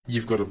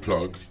You've got a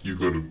plug. You've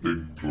got a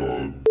big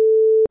plug.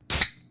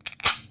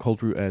 Cold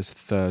Brew airs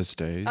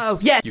Thursdays. Oh,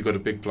 yeah. You got a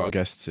big plug.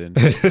 Guests in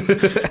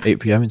 8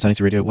 p.m.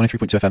 Insanity Radio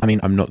 103.2 FM. I mean,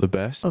 I'm not the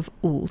best. Of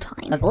all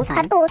time.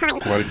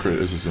 Quite a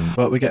criticism.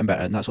 But we're getting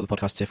better, and that's what the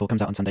podcast is here for.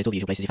 Comes out on Sundays, all the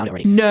usual places. You found it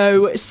already.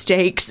 No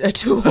stakes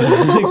at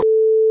all.